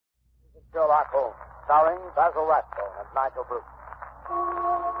Sherlock Holmes, starring Basil Rathbone and Nigel Bruce.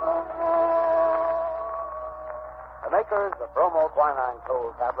 The makers of bromoquinine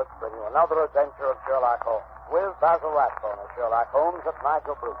cold tablets bring you another adventure of Sherlock Holmes, with Basil Rathbone as Sherlock Holmes and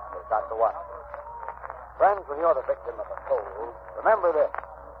Nigel Bruce as Dr. Watson. Friends, when you're the victim of a cold, remember this.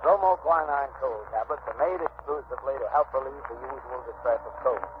 Bromoquinine cold tablets are made exclusively to help relieve the usual distress of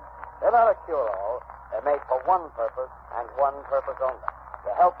cold. They're not a cure-all. They're made for one purpose, and one purpose only, to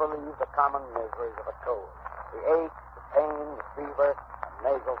help relieve the common miseries of a cold. The ache, the pain, the fever, and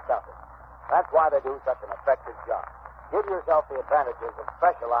nasal stuffing. That's why they do such an effective job. Give yourself the advantages of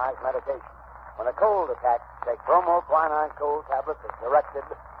specialized medication. When a cold attacks, take bromoquinine cold tablets as directed,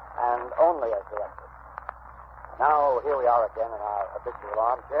 and only as directed. Now, here we are again in our habitual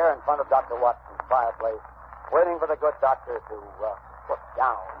armchair in front of Dr. Watson's fireplace, waiting for the good doctor to put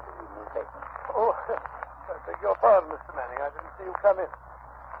down the evening paper. Oh, I beg your pardon, Mr. Manning. I didn't see you come in.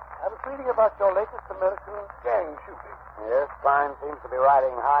 I was reading about your latest American gang shooting. Yes, crime seems to be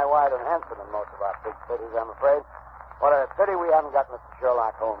riding high, wide, and handsome in most of our big cities, I'm afraid. What a pity we haven't got Mr.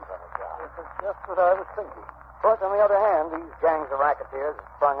 Sherlock Holmes on the job. This is just what I was thinking. But on the other hand, these gangs of racketeers have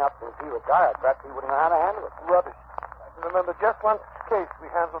sprung up since he retired. Perhaps he wouldn't know how to handle it. Rubbish. I can remember just one case we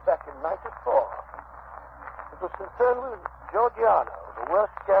handled back in '94. It was concerned with Giorgiano, the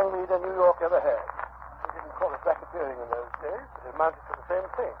worst gang leader New York ever had. We didn't call it racketeering in those days, but it amounted to the same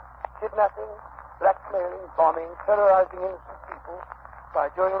thing. Kidnapping, blackmailing, bombing, terrorizing innocent people.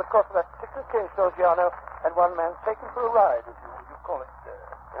 By during the course of that particular case, Giorgiano had one man taken for a ride, as you call it.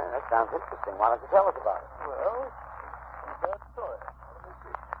 Yeah, that sounds interesting. Why don't you tell us about it? Well, it's a bad story. Let me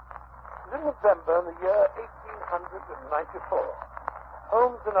see. It was in November in the year 1894.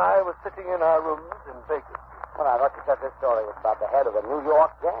 Holmes and I were sitting in our rooms in Baker Street. Well, I thought you said this story was about the head of a New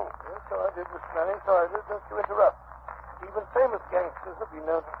York gang. Yes, so I did, Mr. Manning, so I did. Don't you interrupt. Even famous gangsters have been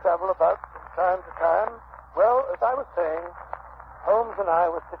known to travel about from time to time. Well, as I was saying, Holmes and I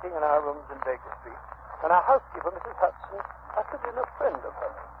were sitting in our rooms in Baker Street, and our housekeeper, Mrs. Hudson, ushered in a friend of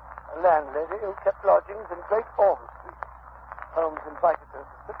hers, a landlady who kept lodgings in Great Orme Street. Holmes invited her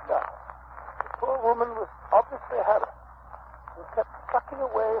to sit down. The poor woman was obviously harassed and kept sucking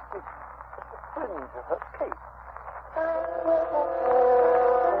away at the fringe of her cape.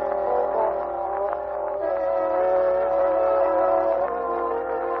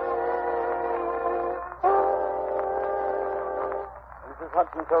 Mrs.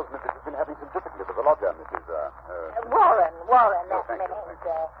 Hudson tells me that you've been having some difficulty with the lodger, Mrs. Warren, that's thank my you, name, thank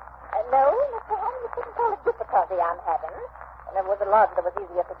sir. No, Mr. Holmes, you couldn't call it difficulty I'm having. And there was a lodger that was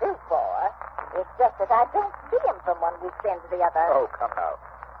easier to do for. It's just that I don't see him from one weekend to the other. Oh, come now.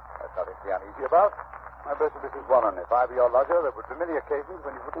 That's nothing to be uneasy about. My best to Mrs. Warren, if I were your lodger, there would be many occasions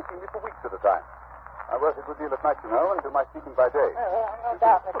when you wouldn't see me for weeks at a time. I work a good deal at night, you know, and do my speaking by day. No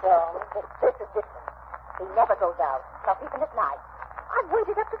doubt, Mr. Holmes. But this is different. He never goes out, not even at night. I've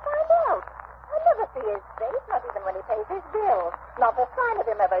waited up to find out. I never see his face, not even when he pays his bills. Not a sign of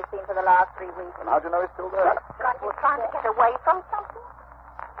him ever seen for the last 3 weeks. And how do you know he's still there? Like he's trying to get away from something?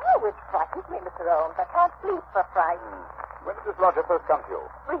 Oh, it frightens me, Mr. Holmes. I can't sleep for fright. When did this lodger first come to you?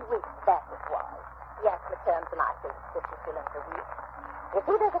 3 weeks back it was. He has returned to my place, 50 shillings a week. You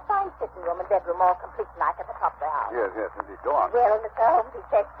see, there's a fine sitting room and bedroom all complete like at the top of the house. Yes, indeed. Go on. Well, Mr. Holmes, he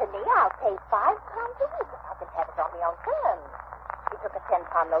says to me, I'll pay £5 a week if I can have it on my own terms. He took a £10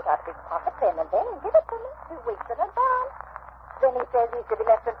 note out of his pocket then and there and give it to me 2 weeks in advance. Then he says he's to be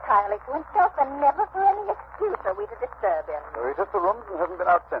left entirely to himself and never for any excuse are we to disturb him. So he took the rooms and hasn't been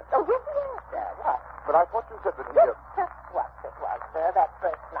out since. Oh, yes, sir. What? But I thought you said that he... Just what it was, sir, that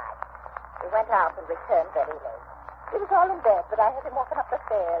first night. He went out and returned very late. He was all in bed, but I heard him walking up the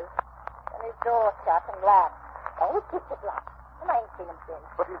stairs. And his door shut and locked. Oh, it keeps it locked. And I ain't seen him since.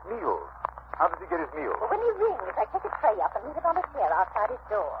 But his meals. How does he get his meals? Well, when he rings, I take a tray up and leave it on a chair outside his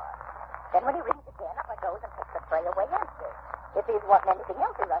door. Then when he rings again, up I goes and takes the tray away empty. If he's wanting anything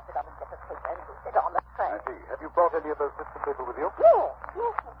else, he writes it on a slip of paper and leaves it on the tray. I see. Have you brought any of those bits of paper with you?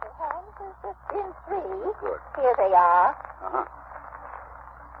 Yes, Mr. Holmes. There's just in 3. Good. Here they are. Uh-huh.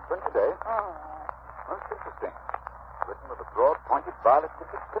 When today? Most interesting. Written with a broad, pointed,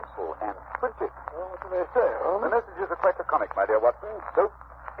 violet-tipped pencil and printed. Well, what do they say, Holmes? The messages are quite laconic, my dear Watson. Soap,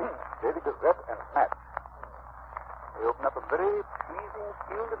 Daily Gazette, and match. They open up a very pleasing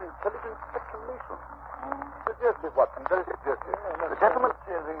field of intelligent speculation. Suggestive, Watson, very suggestive. The gentleman...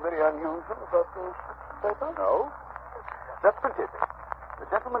 Anything very unusual about those papers? No. That's printed. The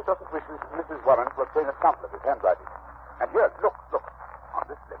gentleman doesn't wish Mrs. Warren to obtain a sample of his handwriting. And here, look. On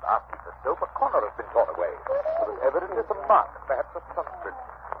this slip, after the soap, a corner has been torn away. There was evidently some mark, perhaps a thumbprint.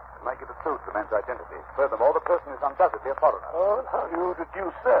 might give a clue to the man's identity. Furthermore, the person is undoubtedly a foreigner. Oh, and how do you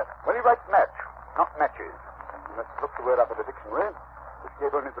deduce that? Well, he writes match, not matches. You must look the word up in the dictionary, which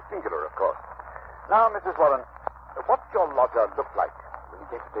gave only the singular, of course. Now, Mrs. Warren, what did your lodger look like when he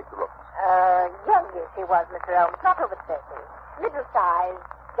came to take the room? Youngish he was, Mr. Holmes, not over 30. Middle-sized,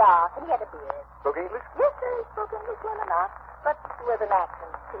 dark, and he had a beard. Spoke English? Yes, sir, he spoke English well enough, but with an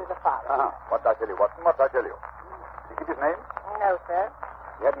accent. He was a foreigner. What did I tell you, Watson? What did I tell you? Did he give his name? No, sir.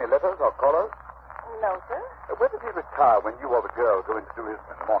 He had any letters or callers? No, sir. Where did he retire when you or the girl go in to do his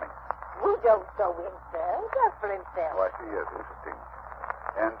in the morning? We don't go in, sir. Just for himself. Oh, I see, yes, interesting.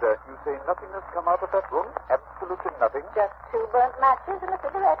 And you say nothing has come out of that room? Absolutely nothing? Just 2 burnt matches and a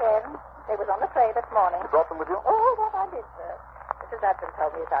cigarette end. They was on the tray this morning. You brought them with you? Oh, that I did, sir. Mrs. Hudson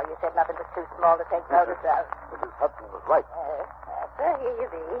told me how you said nothing was too small to take notice of. Mrs. Hudson was right. Yes, sir, here you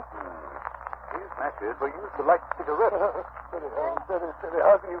be. These matches were used to light cigarettes. Steady.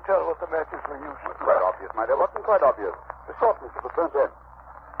 How can you tell what the matches were used for? Quite obvious, my dear. Wasn't quite obvious. The shortness of the burnt end.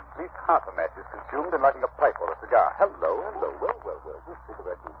 At least half a match is consumed in lighting a pipe or a cigar. Hello. Well. This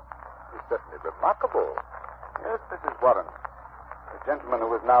cigarette is certainly remarkable. Yes, Mrs. Warren. The gentleman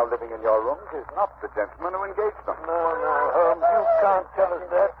who is now living in your rooms is not the gentleman who engaged them. No, Holmes, you can't tell us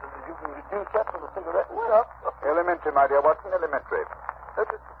that. You can deduce that from the cigarette itself. Elementary, my dear Watson, elementary.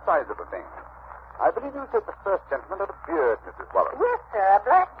 Notice the size of the thing. I believe you said the first gentleman had a beard, Mrs. Warren. Yes, sir, a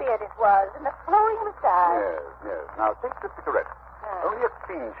black beard it was, and a flowing moustache. Yes. Now, take the cigarette. Only a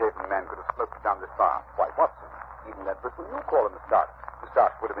clean-shaven man could have smoked it down this far. Why, Watson, even that bristle you call a moustache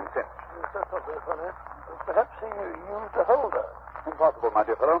would have been singed. That's not very funny. Perhaps he used a holder. Impossible, my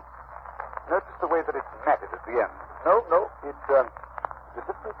dear fellow. Notice the way that it's matted at the end. No, it's a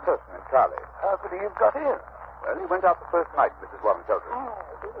different person entirely. How could he have got in? Well, he went out the first night, Mrs. Warren tells us.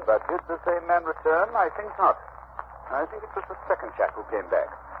 But did the same man return? I think not. I think it was the second chap who came back.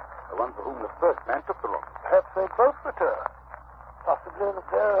 The one for whom the first man took the room. Perhaps they both returned. Possibly that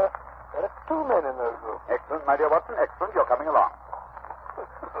there are 2 men in those rooms. Excellent, my dear Watson, excellent. You're coming along.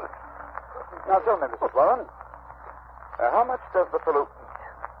 Now, tell me, Mrs. Warren, how much does the fellow eat?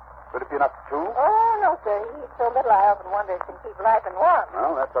 Would it be enough for 2? Oh, no, sir. He eats so little I often wonder if he can keep life in one.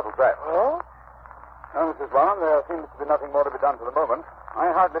 Well, that settles that. Oh? Now, Mrs. Warren, there seems to be nothing more to be done for the moment.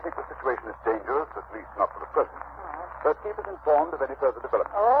 I hardly think the situation is dangerous, at least not for the present. But keep us informed of any further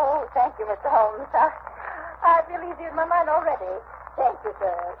developments. Oh, thank you, Mr. Holmes. I feel easier in my mind already. Thank you,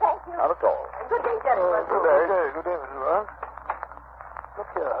 sir. Thank you. Not at all. Good day, gentlemen. Good day, Mrs. Warren.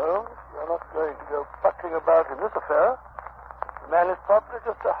 Look here, Holmes. You're not going to go bucking about in this affair. The man is probably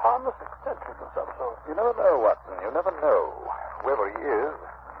just a harmless eccentric of some sort. You never know, Watson. You never know. Whoever he is,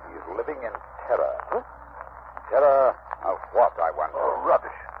 he's living in terror. Huh? Terror of what, I wonder? Oh,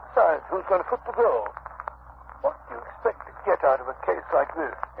 rubbish. Besides, who's going to foot the bill? What do you expect to get out of a case like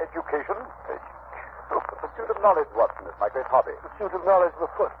this? Education? The pursuit of knowledge, Watson, is my great hobby. Pursuit of knowledge of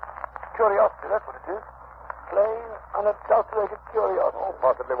afoot. Curiosity, that's what it is. Plain, unadulterated curiosity. Oh,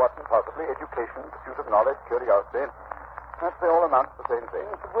 possibly, Watson, possibly. Education, pursuit of knowledge, curiosity. Perhaps they all amount to the same thing.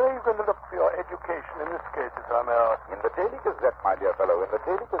 So where are you going to look for your education in this case, if I may ask? In the Daily Gazette, my dear fellow, in the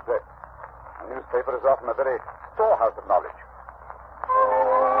Daily Gazette. A newspaper is often a very storehouse of knowledge.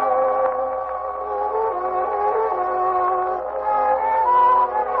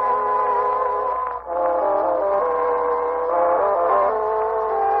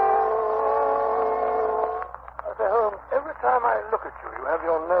 Every time I look at you, you have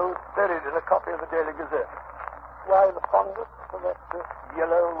your nose buried in a copy of the Daily Gazette. Why the fondness for that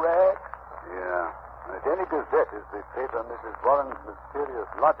yellow rag? Yeah. The Daily Gazette is the paper Mrs. Warren's mysterious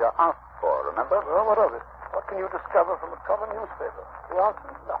lodger asked for, remember? Well, what of it? What can you discover from a common newspaper? The answer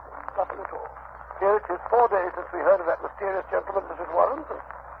is nothing. Nothing at all. Here it is 4 days since we heard of that mysterious gentleman, Mrs. Warren.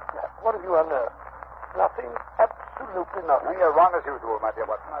 What have you unearthed? Nothing. Absolutely nothing. You're wrong as usual, my dear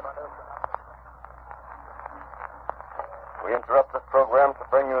Watson. We interrupt this program to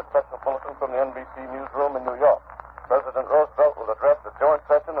bring you a special bulletin from the NBC newsroom in New York. President Roosevelt will address the joint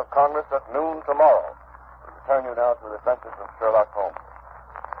session of Congress at noon tomorrow. We return you now to the adventures of Sherlock Holmes.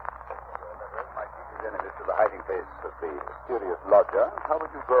 My chief enemies to the hiding place of the mysterious lodger. How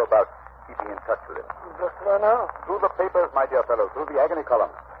would you go about keeping in touch with him? Just what I know. Through the papers, my dear fellow, through the agony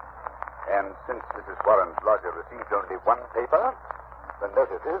columns. And since Mrs. Warren's lodger received only one paper, the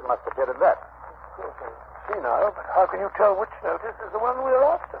notices must appear in that. See now, but how can you tell which notice is the one we're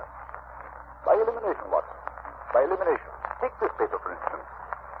after? By elimination, Watson. By elimination. Take this paper, for instance.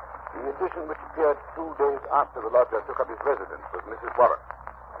 The edition which appeared 2 days after the lodger took up his residence with Mrs. Warren.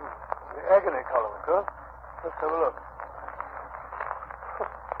 The agony column, huh? Let's have a look.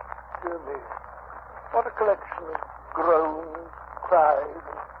 Dear me. What a collection of groans, cries,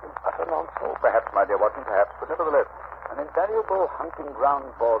 and utter nonsense. Oh, perhaps, my dear Watson, perhaps, but nevertheless, an invaluable hunting ground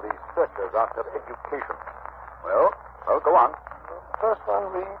for the searchers after education. Well, go on. The first one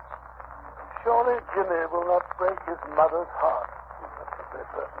reads, surely Jimmy will not break his mother's heart. That's a very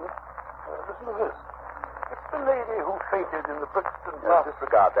certain. Listen to this. It's the lady who fainted in the Brixton Park.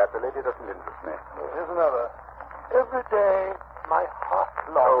 Disregard that. The lady doesn't interest me. Here's another. Every day, my heart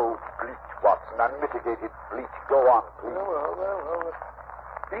longs. Oh, bleach, Watson. Unmitigated bleach. Go on, please. Well.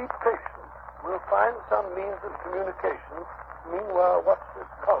 Be patient. We'll find some means of communication. Meanwhile, watch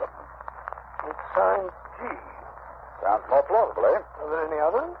this column. It's signed G. Sounds more plausible, eh? Are there any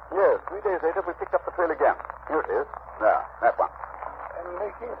others? Yes. 3 days later, we picked up the trail again. Here it is. There, that one. And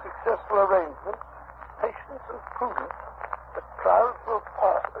making successful arrangements, patience and prudence, the clouds will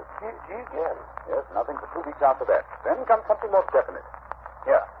pass. G again. Yes, nothing for 2 weeks after that. Then comes something more definite.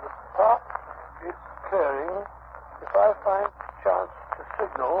 Here. The park is clearing. If I find chance to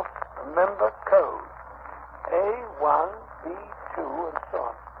signal, remember code. A1, B2, and so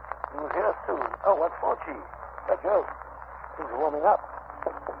on. You'll hear soon. Oh, what's for G? By Jove. Things are warming up.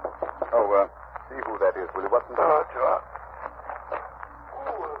 Oh, see who that is, will you, Watson? Sure.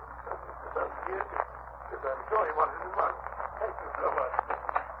 I'm sure he wanted his money. Thank you so much.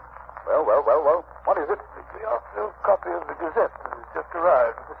 Well. What is it? It's the afternoon copy of the Gazette that has just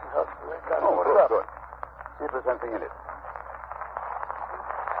arrived. This is how it's done. Oh, good. See if there's anything in it.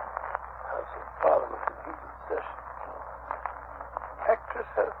 House of Parliament in heated session. Actress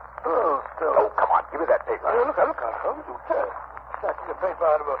has pearls still. Oh, come on. Give me that paper. Look, Holmes. You tell. Snatching a paper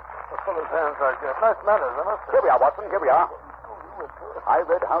out of a fellow's hands like that. Nice manners, I must say. Here we are, Watson. Here we are. Oh, you went to it. I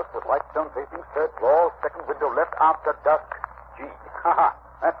read house with white stone facing, third floor, second window left after dusk. G. Ha.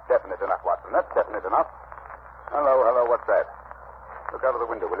 That's definite enough, Watson. That's definite enough. Hello. What's that? Look out of the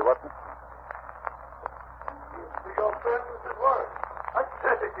window, will you, Watson? See your friend, Mrs. Warren. I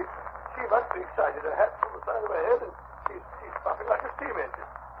said it. She must be excited. Her hat's on the side of her head, and she's puffing like a steam engine.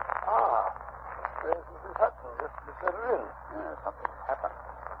 There's Mrs. Hudson. Just let her in. Yeah, something's happened.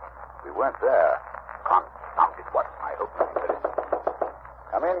 We weren't there. Confound it, Watson. I hope nothing finished.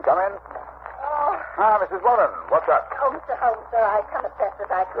 Come in. Oh, Mrs. Warren, what's up? Mr. Holmes, sir, I come as fast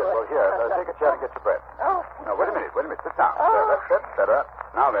as I could. Well, here, take a chair and get your breath. Oh. No, wait a minute. Sit down. Oh. That's better.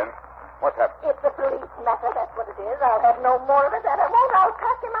 Now then, what's happened? It's a police matter, that's what it is. I'll have no more of it, and I won't. I'll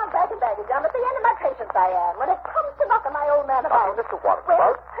pack him on bag and baggage. I'm at the end of my patience, I am. When it comes to knocking my old man about... Mr. Warren,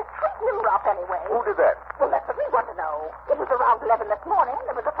 well, about? treating him rough anyway. Who did that? Well, that's what we want to know. It was around 11 this morning.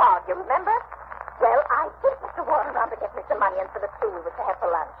 There was a fog, you remember? Well, I sent Mr. Warren around to get me some money and for the stew we were to have for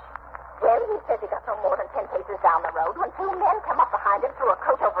lunch. Well, he says he got no more than 10 paces down the road when 2 men come up behind him, threw a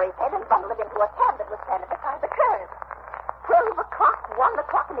coat over his head, and bundled him into a cab that was standing beside the curb. 12 o'clock, 1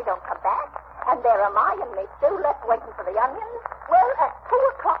 o'clock, and he don't come back. And there am I in my stew left waiting for the onions. Well, at 2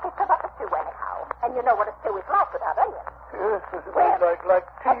 o'clock, they come up a stew anyhow. And you know what a stew is like without onions. Yes, it's like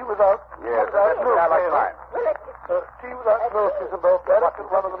tea without... Yes, milk. I like mine. Well, tea without milk is about that. It's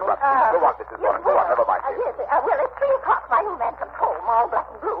one of the most... Go on, Mrs. Warren. Go on, never mind. Yes, well, at 3 o'clock, my old man comes home, all black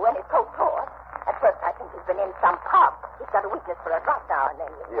and blue, and his coat tore. At first, I think he's been in some pub. He's got a weakness for a drunk now and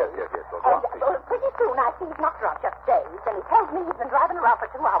then. Yes. Well, go on, please. Pretty soon, I see he's not drunk, just dazed, and he tells me he's been driving around for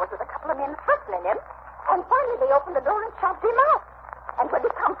 2 hours with a couple of men threatening him, and finally they opened the door and shoved him out. And when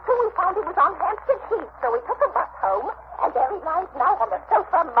he comes to, he found he was on Hampstead Heath, so he took a bus home, and there he lies now on the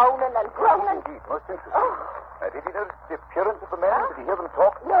sofa, moaning and groaning. Indeed, most interesting. Oh. Did he notice the appearance of the man? Did he hear them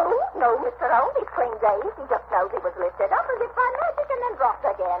talk? No, Mr. Holmes. He's clean dazed. He just knows he was lifted up as if by magic and then dropped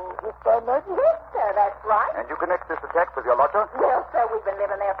again. Just by magic? Yes, sir, that's right. And you connect this attack with your lodger? Well, sir, we've been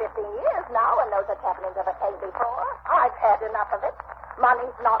living there 15 years now, and those such happenings ever came before. I've had enough of it.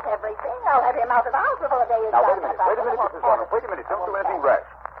 Money's not everything. I'll have him out of the house before the day is Now, done. wait a minute, Mrs. Warren. Wait a minute. Don't do anything rash.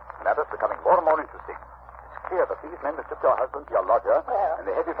 The matter's becoming more and more interesting. It's clear that these men mistook your husband for your lodger, and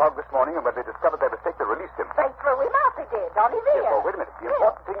they heavy fog this morning, and when they discovered their mistake, they released him. They threw him out, they did, on his ear. Yes, well, wait a minute. The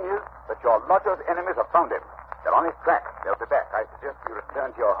important thing is that your lodger's enemies have found him. They're on his track. They'll be back. I suggest you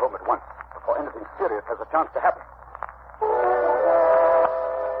return to your home at once before anything serious has a chance to happen.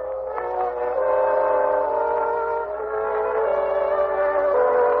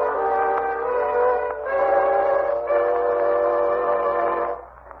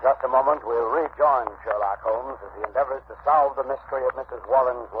 Just a moment, we'll rejoin Sherlock Holmes as he endeavors to solve the mystery of Mrs.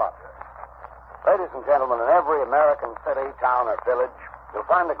 Warren's lodger. Ladies and gentlemen, in every American city, town, or village, you'll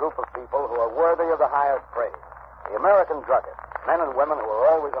find a group of people who are worthy of the highest praise. The American druggists, men and women who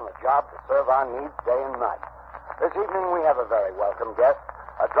are always on the job to serve our needs day and night. This evening, we have a very welcome guest,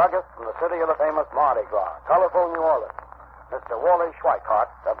 a druggist from the city of the famous Mardi Gras, colorful New Orleans, Mr. Wally Schweikart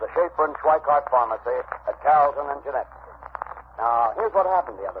of the Schaefer and Schweikart Pharmacy at Carrollton and Genesee. Now, here's what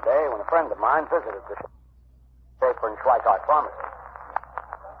happened the other day when a friend of mine visited the Schaefer and Schweikart pharmacy.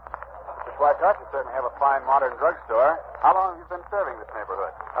 Mr. Schweikart, you certainly have a fine modern drugstore. How long have you been serving this neighborhood?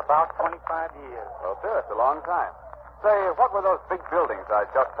 About 25 years. Well, sir, it's a long time. Say, what were those big buildings I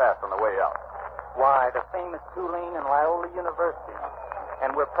just passed on the way out? Why, the famous Tulane and Loyola University.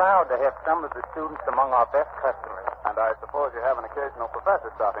 And we're proud to have some of the students among our best customers. And I suppose you have an occasional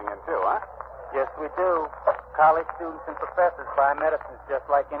professor stopping in, too, huh? Yes, we do. College students and professors buy medicines just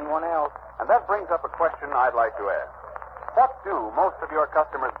like anyone else. And that brings up a question I'd like to ask. What do most of your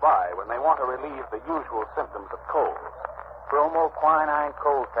customers buy when they want to relieve the usual symptoms of colds? Bromoquinine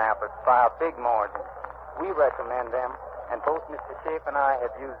cold tablets by a big margin. We recommend them, and both Mr. Shape and I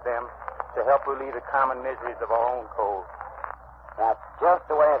have used them to help relieve the common miseries of our own colds. That's just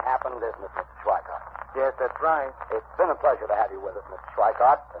the way it happened, isn't it, Mr. Schweikart? Yes, that's right. It's been a pleasure to have you with us, Mr.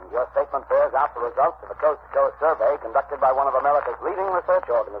 Schweikart, and your statement bears out the results of a coast-to-coast survey conducted by one of America's leading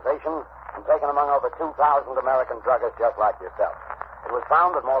research organizations and taken among over 2,000 American druggists just like yourself. It was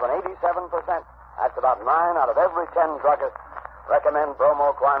found that more than 87%, that's about 9 out of every 10 druggists, recommend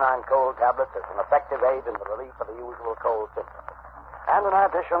bromoquinine cold tablets as an effective aid in the relief of the usual cold symptoms. And in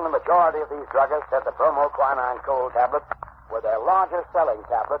addition, the majority of these druggists said that bromoquinine cold tablets were their largest selling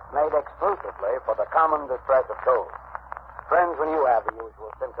tablets made exclusively for the common distress of cold. Friends, when you have the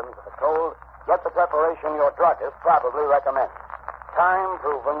usual symptoms of a cold, get the preparation your druggist probably recommends.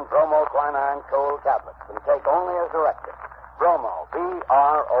 Time-proven bromoquinine cold tablets can take only as directed. Bromo,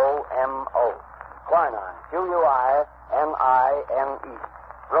 B-R-O-M-O. Quinine, Q-U-I-N-I-N-E.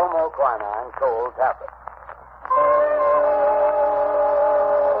 Bromoquinine cold tablets.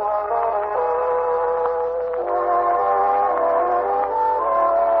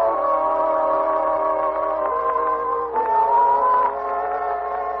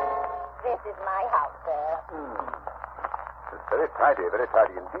 Very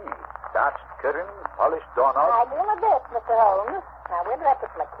tidy indeed. Starched curtains, polished doorknobs. I do my best, Mr. Holmes. Now, where do I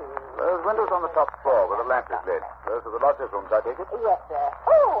put my keys? Those windows on the top floor where the lamp is lit. Those are the lodgers' rooms, I take it? Yes, sir.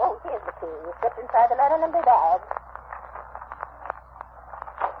 Oh, here's the key. You slipped inside the letter number bag.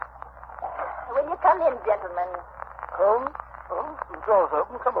 Will you come in, gentlemen? Holmes? The door's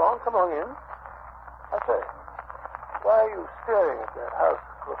open. Come on in. I say, why are you staring at that house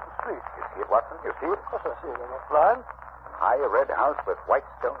across the street? You see it, Watson? You see it? Of course I see it. I'm not blind. High red house with white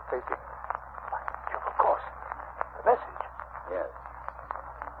stone facing. Of course. The message. Yes.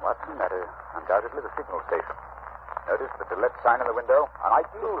 Watson, that is undoubtedly the signal station. Notice the to let sign in the window? An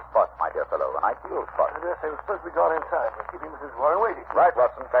ideal spot, my dear fellow. An ideal spot. Yes, they were supposed to be gone inside. We're keeping Mrs. Warren waiting. Right,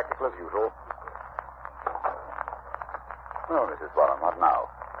 Watson. Practical as usual. Well, Mrs. Warren, what now?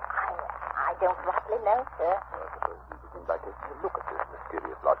 I don't rightly know, sir. Well, I suppose we begin by taking a look at this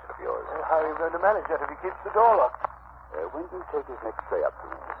mysterious lodger of yours. How are you going to manage that if he keeps the door locked? When do you take his next tray up to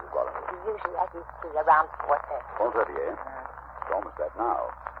him, Mrs. Warren? He usually has his key around 4:30. 4:30, eh? It's almost that now.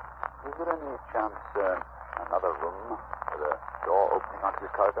 Is there any chance, another room with a door opening onto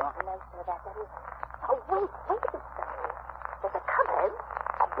his corridor? No, sir, that is. Oh, wait a minute, sir. There's a cupboard.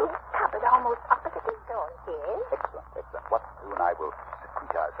 A big cupboard almost opposite his door. Yes? Excellent. What you and I will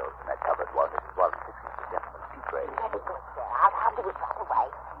secrete ourselves in that cupboard while Mrs. Warren fixes the gentleman's tea tray. Very good, sir. I'll do it right away.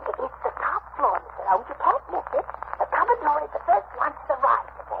 It's the top floor, Mr. Holmes. You can't miss it. The cupboard door is the first one to the right,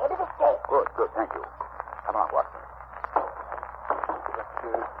 at the head of the stairs. Good. Thank you. Come on, Watson.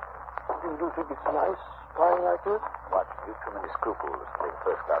 You do think it's nice flying like this? Watson, you've too many scruples to be a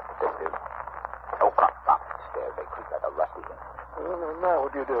first-class detective. Oh, come up the stairs. They creak like a rusty hinge. Now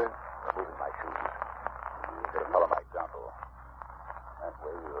what are you doing? Removing my shoes. You've got to follow my example. That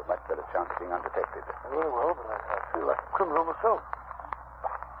way you have a much better chance of being undetected. Very well, but I feel like a criminal myself.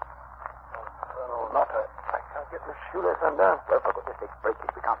 Oh, not I can't get this shoelace undone. Well, for goodness sake, break it.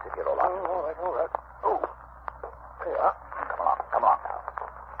 We can't sit here all night. All right. Oh, there you are. Come along now.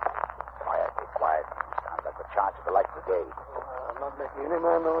 Quiet. Sounds like the charge of the Light Brigade. I'm not making any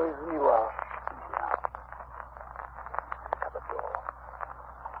more noise than you are. Easy now. The cupboard door.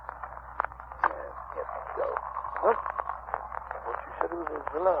 Yes, go. What? What you said was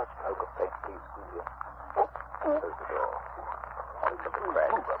the large. Oh, good thanks, please. Squeeze in. Close the door. Only took a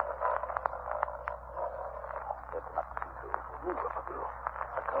crack. That's enough to see through.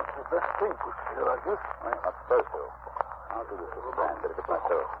 I can't do the best thing pushed here like this. Well, you're not supposed to. I'll do this little band bit of it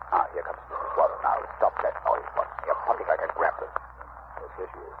myself. Here comes Mrs. Warren now. Stop that noise, Watson. You're pumping like a gremlin. Yes, here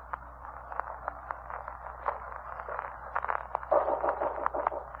she is.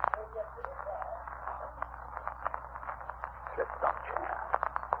 Slipped on chair.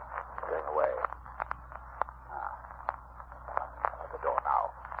 Going away. At the door now.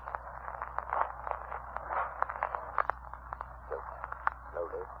 So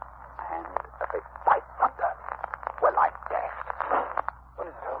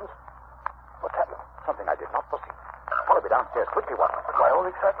downstairs quickly, Watson. But my whole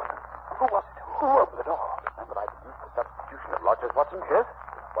excitement. Who was it? Who opened the door? Remember, I deduced the substitution of lodgers, Watson? Yes.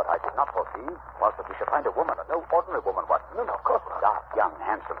 What I did not foresee was that we should find a woman, no ordinary woman, Watson. No, of course not. Dark, young,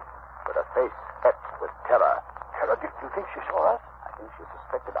 handsome, with a face etched with terror. Terror? Do you think she saw us? I think she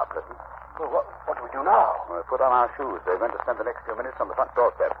suspected our presence. Well, what do we do now? We put on our shoes. They're going to spend the next few minutes on the front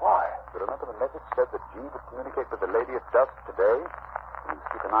doorstep. Why? You remember the message said that G would communicate with the lady at dusk today? Please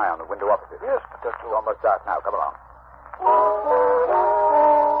keep an eye on the window opposite. Yes, but that's It's almost dark now. Come along.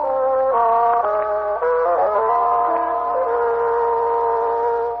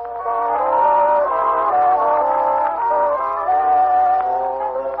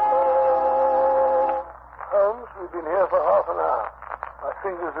 Holmes, we've been here for half an hour. My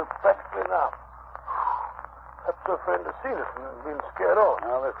fingers are practically numb. Perhaps your friend has seen us and been scared off.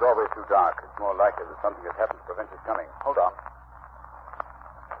 Well, this doorway's too dark. It's more likely that something has happened to prevent his coming. Hold on.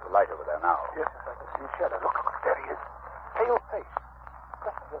 There's a light over there now. Yes, I can see a shadow. Look, there he is. Pale face.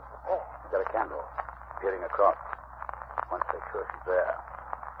 Just against the pane. He's got a candle, peering across. Once they're sure she's there.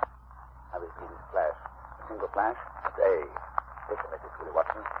 Have his leading flash. A single flash. Stay. Take the message, Willie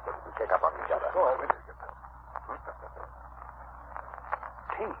Watson, so we can check up on each other. Go ahead.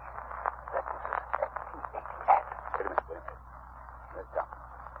 T. That is T-A-T-S. Wait a minute. There's down.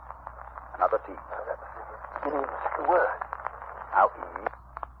 Another T. That was the beginning of the second word. Now E.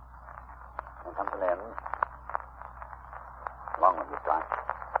 Then comes an N. Long one this time.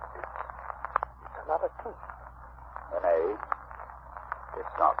 It's another T. An A.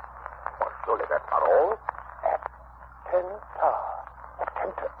 It's not. Well, surely that's not all. At Tenta. At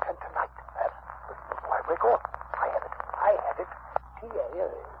Tentonite. That's why we're going. I had it. T-A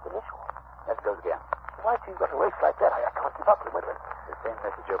is initial. Let's go again. Why do you got a waist like that? I can't keep up with it. The same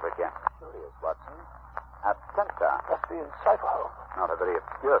message over again. Curious, Watson. Attenta. Must be in cipher home. Not a very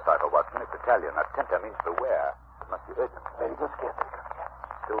obscure cipher, Watson. It's Italian. Attenta means beware. It must be urgent. Very good, scared.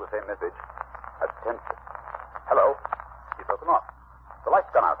 Still the same message. Attenta. Hello. He's broken off. The light's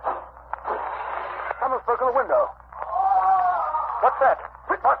gone out. Someone's broken the window. What's that?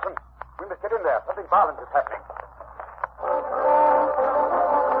 Quick, Watson. We must get in there. Something violent is happening.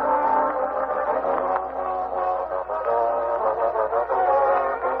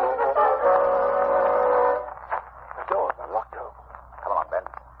 The door's unlocked, Holmes. Come along, Ben.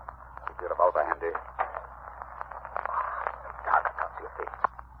 Keep your revolver handy. Dark, I can't see a face.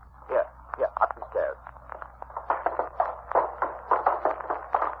 Here, up these stairs.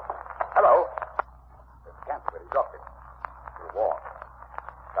 Hello. There's the camp where he dropped it. You're warm.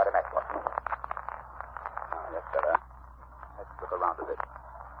 Got a match, Watson. Yes, better. Let's look around a bit.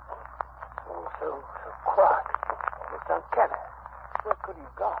 Oh, so quiet. Almost uncanny. What could he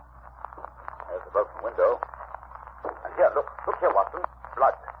have got? There's the broken window. And here, look here, Watson.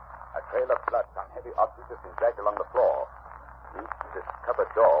 Blood. A trail of blood. Some heavy object has been dragged along the floor. Use this cupboard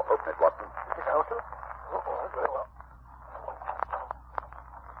door. Open it, Watson. Is it out? Oh, very well.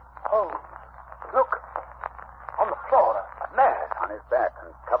 Oh, look. On the floor, a man. On his back and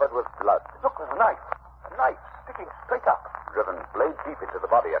covered with blood. Look, there's a knife. A knife sticking straight up. Driven blade deep into the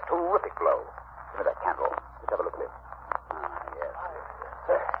body. A terrific blow. Give me that candle. Let's have a look at him. Yes.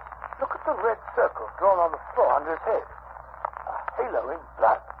 There. Look at the red circle drawn on the floor under his head. A halo in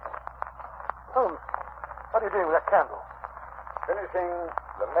blood. Holmes, what are you doing with that candle? Finishing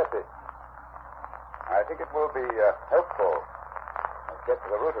the message. I think it will be helpful. Let's get to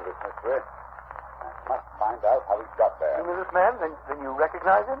the root of this mystery. I must find out how he got there. You mean this man? Then you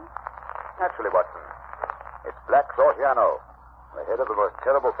recognize him? Naturally, Watson. It's Black Sorgiano, the head of the most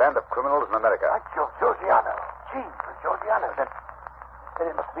terrible band of criminals in America. Like Giorgiano. Gee, for Giorgiano. Then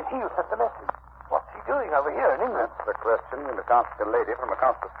it must be he who sent the message. What's he doing over here in England? That's the question we must ask the lady from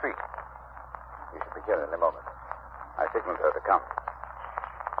across the street. We should be here in a moment. I signaled her to come.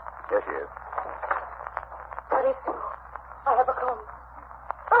 Here she is. Carissimo, I have a comb.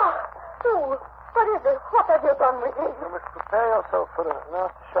 Ah, fool. What is it? What have you done with him? You must prepare yourself for a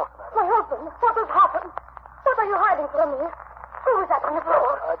nasty shock, madam. My husband, what has happened? What are you hiding from me? Who is that on the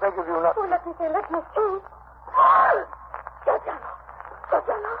floor? I beg of you not... Oh, let me see. Giorgiano.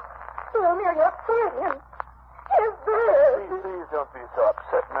 You nearly have killed him. He's dead. Please don't be so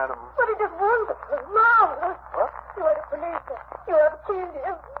upset, madam. But it is wonderful, marvelous. What? You are the police. You have killed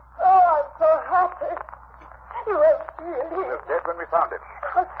him. Oh, I'm so happy. You have killed He him. was dead when we found him.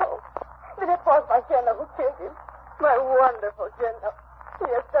 How so? Then it was my Jenna who killed him. My wonderful Jenna. He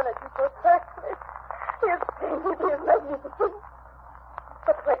has done it to protect me. He has painted me magnificent.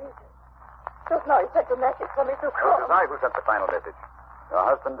 But where is he? Just now he sent a message for me to It come. was I who sent the final message. Your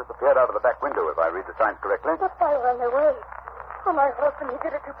husband disappeared out of the back window, if I read the signs correctly. But I ran away. For my husband, he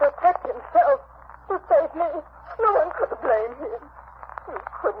did it to protect himself. to save me. No one could blame him. You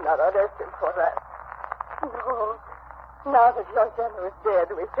could not arrest him for that. No. Now that your general is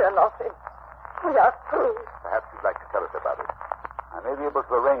dead, we fear nothing. We are free. Perhaps you'd like to tell us about it. I may be able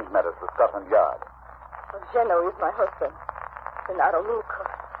to arrange matters with Scotland Yard. Geno is my husband. Gennaro Luca.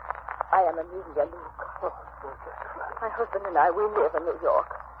 I am Amelia Luca. My husband and I, we live in New York.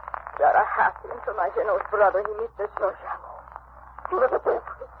 We are happy until my Geno's brother, he meets this Giorgiano. He was a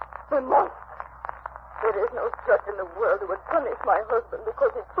devil. A monster. There is no judge in the world who would punish my husband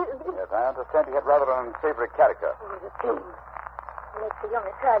because he killed me. Yes, I understand he had rather an unsavory character. He was a king. He makes the young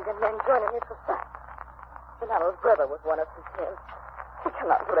Italian men join in his society. Gennaro's brother was one of his men. He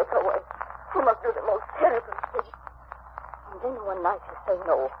cannot break away. He must do the most terrible thing. And then one night he say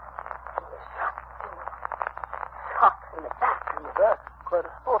no. He was shot in the back. In the back? Quite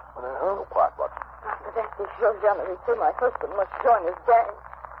a sportsman, huh? Oh, quiet, Watson. After that, this Giorgiano, he say my husband must join his gang.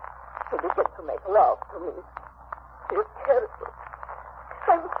 He began to make love to me. He was terrible.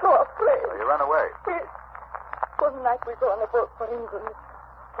 I'm so afraid. So you ran away? Yes. One night we go on a boat for England.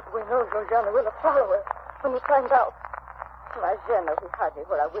 But we know Giorgiano will follow us when he finds out. My Geno, he hide me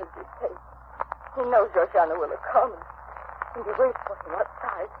where I will be safe. He knows Giorgiano will come, and he waits for him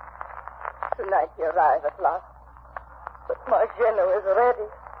outside. Tonight he arrives at last. But my Geno is ready.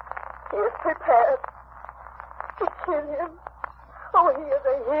 He is prepared to kill him. Oh, he is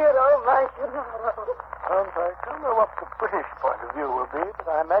a hero, my Gennaro. I don't know what the British point of view will be,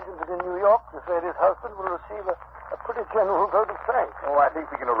 but I imagine that in New York, this lady's husband will receive a pretty general vote of thanks. Oh, I think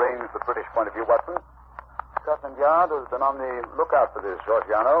we can arrange the British point of view, Watson. Scotland Yard has been on the lookout for this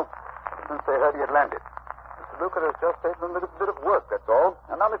Giorgiano since they heard he had landed. Mr. Luca has just taken a little bit of work, that's all.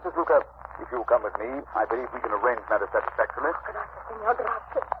 And now, Mrs. Luca, if you'll come with me, I believe we can arrange matters satisfactorily. Gracias, senor,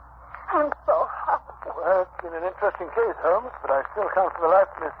 gracias. I'm so happy. Well, it's been an interesting case, Holmes, but I still can't for the life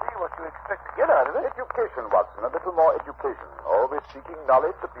of me see what you expect to get out of it. Education, Watson, a little more education. Always seeking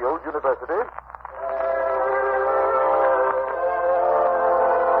knowledge at the old university.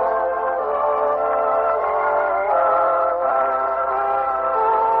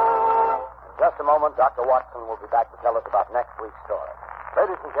 In just a moment, Dr. Watson will be back to tell us about next week's story.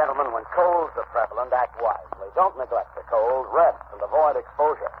 Ladies and gentlemen, when colds are prevalent, act wisely. Don't neglect the cold. Rest and avoid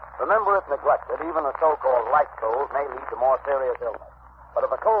exposure. Remember, if neglected, even a so-called light cold may lead to more serious illness. But if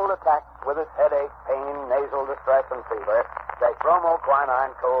a cold attacks with its headache, pain, nasal distress, and fever, take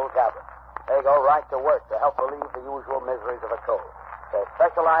bromoquinine cold tablets. They go right to work to help relieve the usual miseries of a cold. They're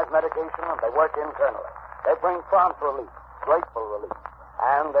specialized medication, and they work internally. They bring prompt relief, grateful relief,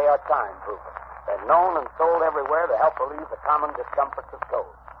 and they are time-proven. They're known and sold everywhere to help relieve the common discomforts of cold.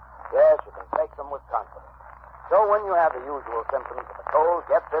 Yes, you can take them with confidence. So when you have the usual symptoms of a cold,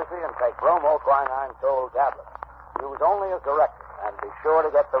 get busy and take bromoquinine cold tablets. Use only as directed, and be sure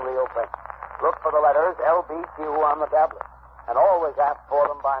to get the real thing. Look for the letters LBQ on the tablet, and always ask for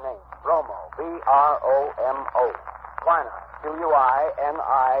them by name. Bromo, B-R-O-M-O. Quinine,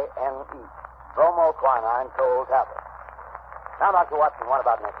 Q-U-I-N-I-N-E. Bromoquinine cold tablets. Now, Dr. Watson, what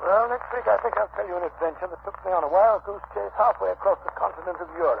about next week? Well, next week I think I'll tell you an adventure that took me on a wild goose chase halfway across the continent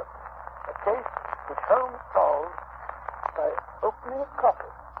of Europe. A case which Holmes solved by opening a coffin.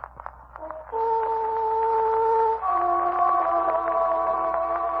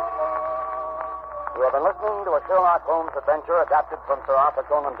 You have been listening to a Sherlock Holmes adventure adapted from Sir Arthur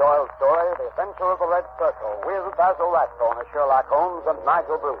Conan Doyle's story, The Adventure of the Red Circle, with Basil Rathbone as Sherlock Holmes and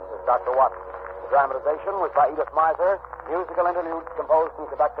Nigel Bruce as Dr. Watson. The dramatization was by Edith Miser, musical interludes composed and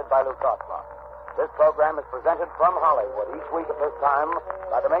conducted by Lou Crosslock. This program is presented from Hollywood each week at this time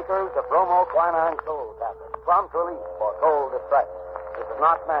by the makers of bromoquinine cold tablets, prompt relief for cold distress. This is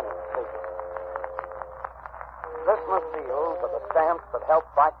not Manning speaking. Christmas seals are the stamps that help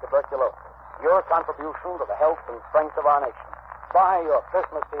fight tuberculosis. Your contribution to the health and strength of our nation. Buy your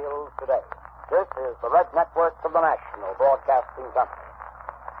Christmas seals today. This is the Red Network of the National Broadcasting Company.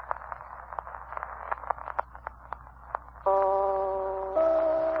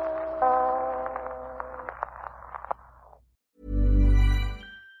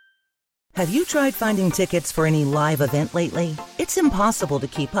 Have you tried finding tickets for any live event lately? It's impossible to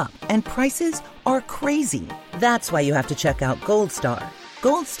keep up, and prices are crazy. That's why you have to check out Gold Star.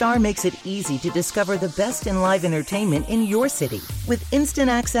 Gold Star makes it easy to discover the best in live entertainment in your city with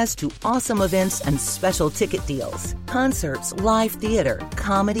instant access to awesome events and special ticket deals. Concerts, live theater,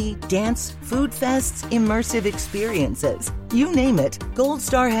 comedy, dance, food fests, immersive experiences. You name it, Gold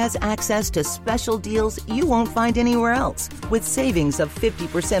Star has access to special deals you won't find anywhere else with savings of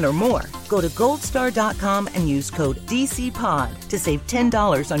 50% or more. Go to goldstar.com and use code DCPOD to save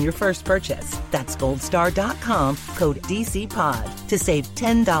 $10 on your first purchase. That's goldstar.com, code DCPOD to save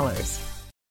 $10.